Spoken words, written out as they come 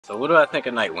So what do I think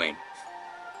of Nightwing?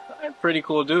 A pretty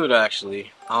cool dude,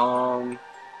 actually.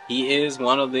 He is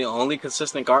one of the only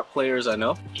consistent guard players I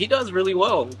know. He does really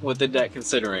well with the deck,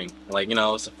 considering. Like, you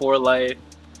know, it's a 4 life,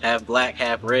 half black,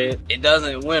 half red. It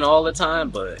doesn't win all the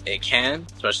time, but it can,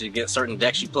 especially against certain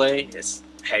decks you play. It's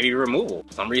heavy removal.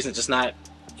 For some reason, it's just not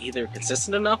either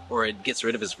consistent enough or it gets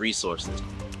rid of his resources.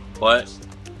 But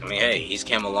I mean, hey, he's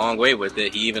came a long way with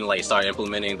it. He even like started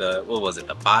implementing the, what was it,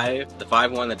 the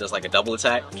 5 one that does like a double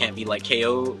attack, can't be like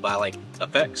KO'd by like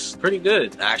effects. Pretty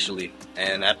good actually,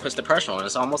 and that puts the pressure on.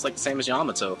 It's almost like the same as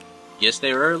Yamato. Gets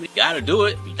there early, gotta do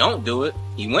it. If you don't do it,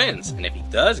 he wins. And if he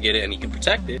does get it and he can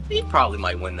protect it, he probably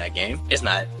might win that game. It's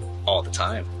not all the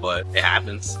time, but it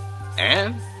happens.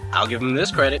 And I'll give him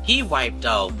this credit. He wiped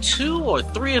out 2 or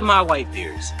 3 of my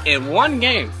Whitebeards in one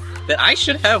game that I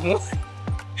should have won.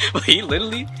 But he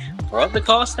literally brought the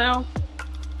cost down,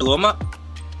 blew him up.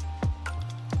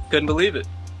 Couldn't believe it.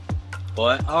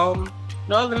 But no,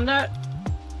 other than that,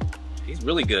 he's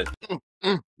really good.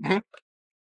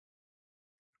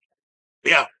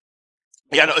 Yeah,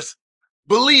 no, it's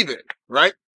believe it,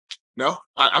 right? No,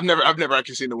 I've never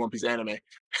actually seen the One Piece anime.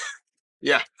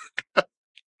 Yeah,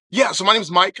 yeah. So my name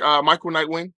is Mike, Michael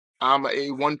Nightwing. I'm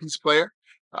a One Piece player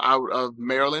out of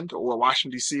Maryland or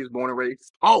Washington D.C. is born and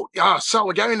raised. Oh, yeah. So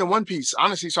what got me into One Piece,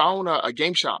 honestly, so I own a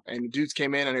game shop, and the dudes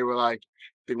came in and they were like,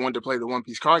 they wanted to play the One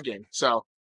Piece card game. So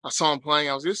I saw them playing.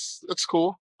 I was, this looks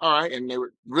cool. All right, and they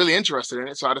were really interested in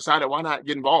it. So I decided, why not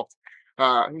get involved?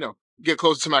 You know, get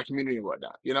closer to my community and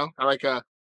whatnot. You know, I like I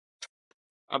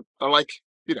like,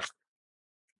 you know,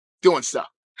 doing stuff.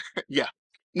 Yeah.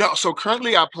 No, so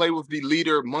currently I play with the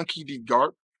leader Monkey D.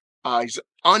 Garp. He's an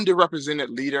underrepresented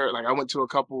leader. Like I went to a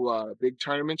couple big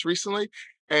tournaments recently,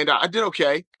 and I did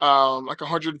okay. Like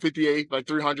 158, like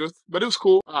 300th, but it was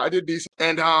cool. I did decent,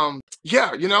 and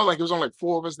yeah, you know, like it was only like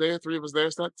 4 of us there, 3 of us there.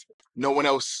 So that's, no one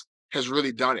else has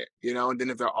really done it, you know. And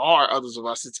then if there are others of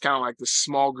us, it's kind of like this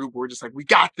small group where we're just like, we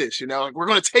got this, you know. Like we're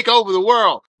gonna take over the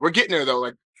world. We're getting there though.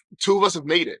 Like 2 of us have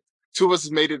made it. 2 of us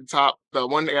have made it to the top. The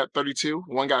one got 32,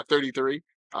 one got 33.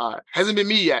 Hasn't been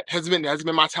me yet. Hasn't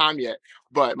been my time yet.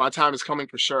 But my time is coming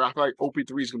for sure. I feel like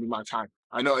OP3 is gonna be my time.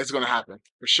 I know it's gonna happen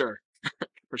for sure.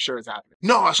 For sure, it's happening.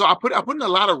 No, so I put in a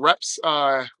lot of reps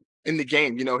in the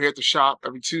game. You know, here at the shop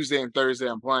every Tuesday and Thursday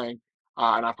I'm playing,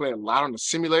 and I play a lot on the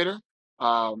simulator.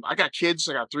 I got kids.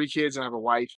 I got 3 kids and I have a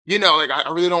wife. You know, like I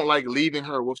really don't like leaving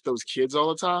her with those kids all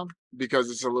the time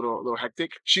because it's a little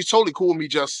hectic. She's totally cool with me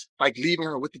just like leaving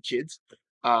her with the kids.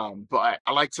 But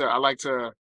I like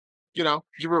to, you know,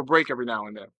 give her a break every now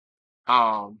and then.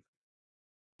 Um,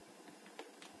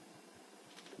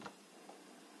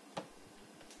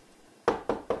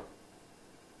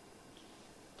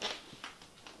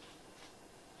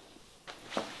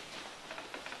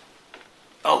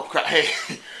 Oh crap! Hey,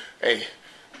 hey,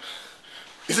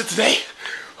 is it today?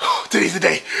 Today's the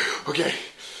day. Okay,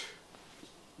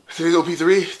 today's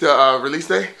OP3, the release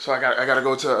day. So I gotta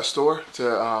go to a store to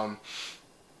I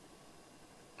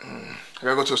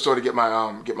gotta go to a store to get my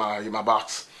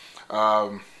box.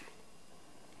 Yeah,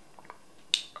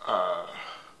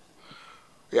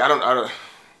 I don't.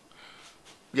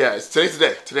 Yeah, today's the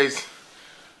day. Today's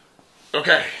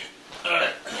okay. All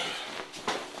right.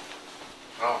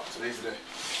 Oh, today's the day.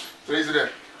 Today's the day.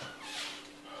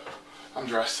 I'm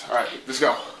dressed. All right, let's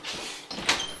go.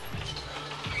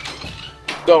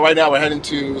 So right now we're heading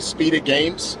to Speeded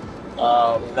Games.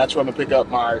 That's where I'm gonna pick up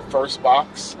my first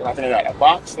box. And I think I got a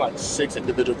box, like 6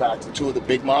 individual packs and 2 of the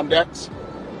Big Mom decks.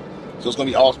 So it's gonna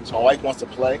be awesome. So my wife wants to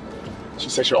play. She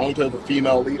said she'll only play with a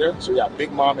female leader. So we got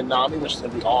Big Mom and Nami, which is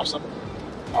gonna be awesome.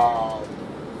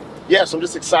 Yeah, so I'm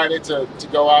just excited to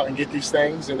go out and get these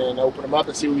things and then open them up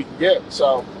and see what we can get.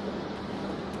 So,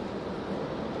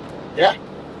 yeah.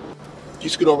 Can you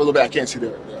scoot over a little bit? I can't see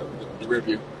the rear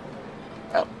view.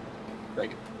 Oh,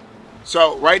 thank you.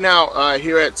 So right now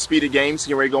here at Speeded Games,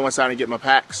 getting ready to go inside and get my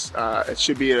packs. It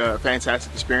should be a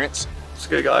fantastic experience. This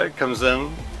good guy comes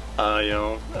in, you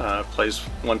know, plays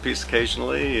One Piece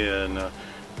occasionally and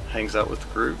hangs out with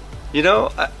the group. You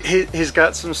know, he's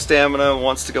got some stamina,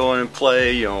 wants to go in and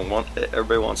play, you know,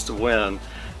 everybody wants to win.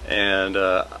 And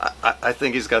I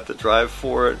think he's got the drive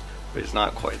for it, but he's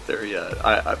not quite there yet.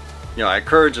 You know, I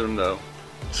encourage him though.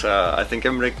 So I think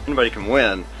anybody can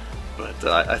win, but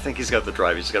I think he's got the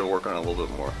drive. He's got to work on it a little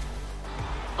bit more.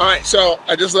 All right, so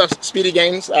I just left Speedy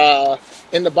Games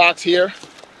in the box here.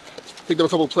 Picked up a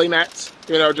couple play mats,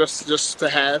 you know, just to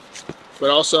have, but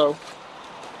also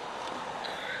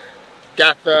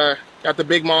got the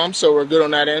Big Mom, so we're good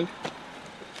on that end.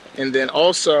 And then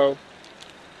also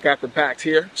got the packs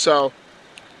here. So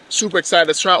super excited.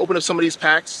 Let's try to open up some of these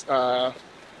packs,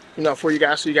 you know, for you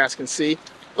guys so you guys can see.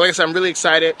 like I said, I'm really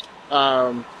excited.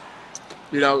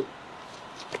 You know,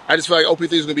 I just feel like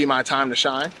OP3 is gonna be my time to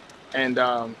shine, and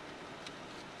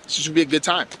it's just gonna be a good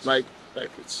time. Like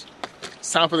it's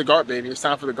time for the GARP, baby. It's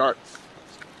time for the GARP.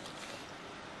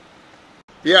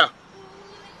 Yeah.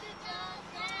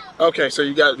 Okay, so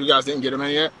you guys didn't get him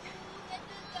in yet?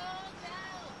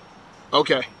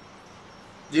 Okay.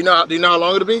 Do you know how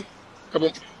long it'll be?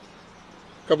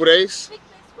 Couple days?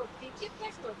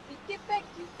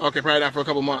 Okay, probably not for a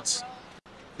couple months.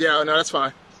 Yeah, no, that's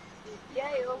fine. Yeah,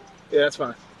 that's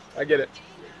fine. I get it.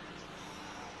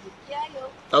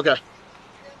 Okay.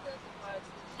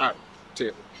 Alright, see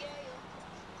you.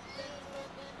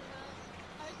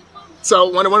 So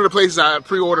one of the places I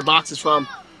pre-ordered boxes from,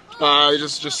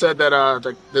 just said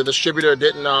that the distributor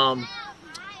didn't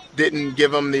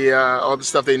give them the all the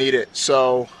stuff they needed.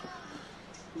 So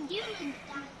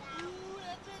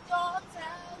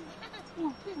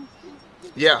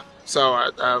yeah,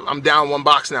 so I'm down one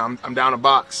box now. I'm down a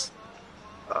box.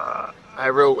 I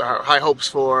have real high hopes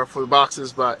for the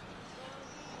boxes, but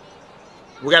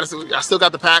I still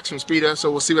got the packs from Speeda,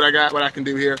 so we'll see what I can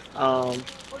do here.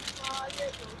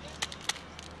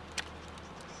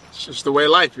 It's just the way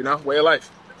of life, you know, way of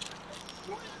life.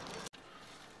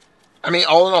 I mean,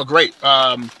 all in all, great.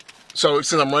 So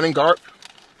since I'm running GARP,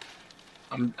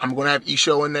 I'm going to have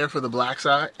Isho in there for the black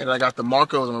side, and I got the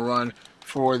Marcos I'm gonna run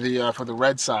for the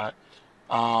red side.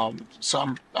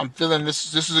 So I'm feeling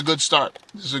this is a good start.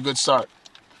 This is a good start.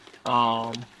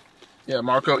 Yeah,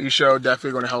 Marco Isho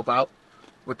definitely going to help out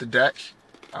with the deck.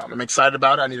 I'm excited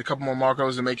about it. I need a couple more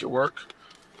Marcos to make it work.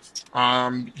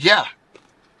 Yeah,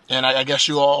 and I guess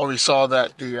you all already saw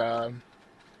that the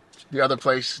other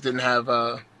place didn't have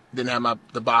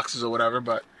the boxes or whatever,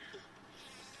 but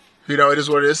you know, it is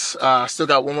what it is. Still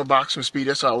got one more box from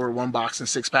Speeda, so I ordered one box and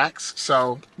 6 packs.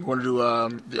 So I'm going to do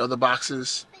the other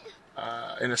boxes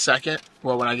in a second.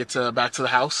 Well, when I get back to the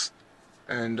house,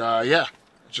 and yeah,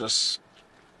 just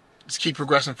keep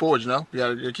progressing forward. You know, you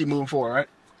gotta keep moving forward, right?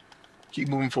 Keep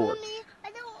moving forward. Mommy,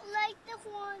 I don't like the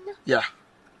one. Yeah.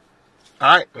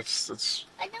 All right, let's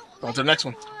on to the next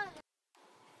one.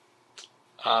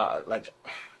 Like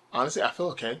honestly, I feel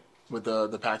okay with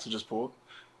the packs I just pulled.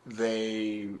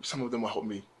 Some of them will help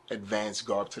me advance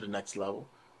GARP to the next level,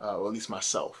 or at least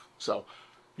myself. So,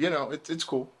 you know, it's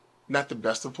cool. Not the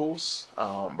best of pulls,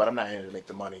 but I'm not in it to make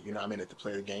the money. You know, I'm in it to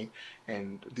play the game,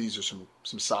 and these are some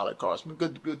solid cards, some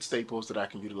good staples that I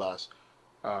can utilize.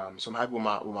 So I'm happy with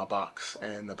my box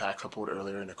and the packs I pulled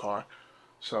earlier in the car.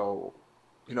 So,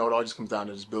 you know, it all just comes down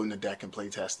to just building the deck and play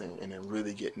testing, and then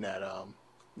really getting that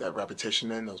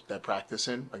repetition in, that practice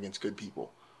in against good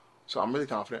people. So I'm really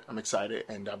confident. I'm excited,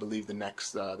 and I believe the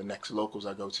next locals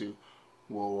I go to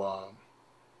will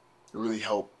really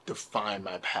help define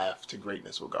my path to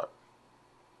greatness with GARP.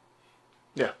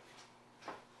 Yeah.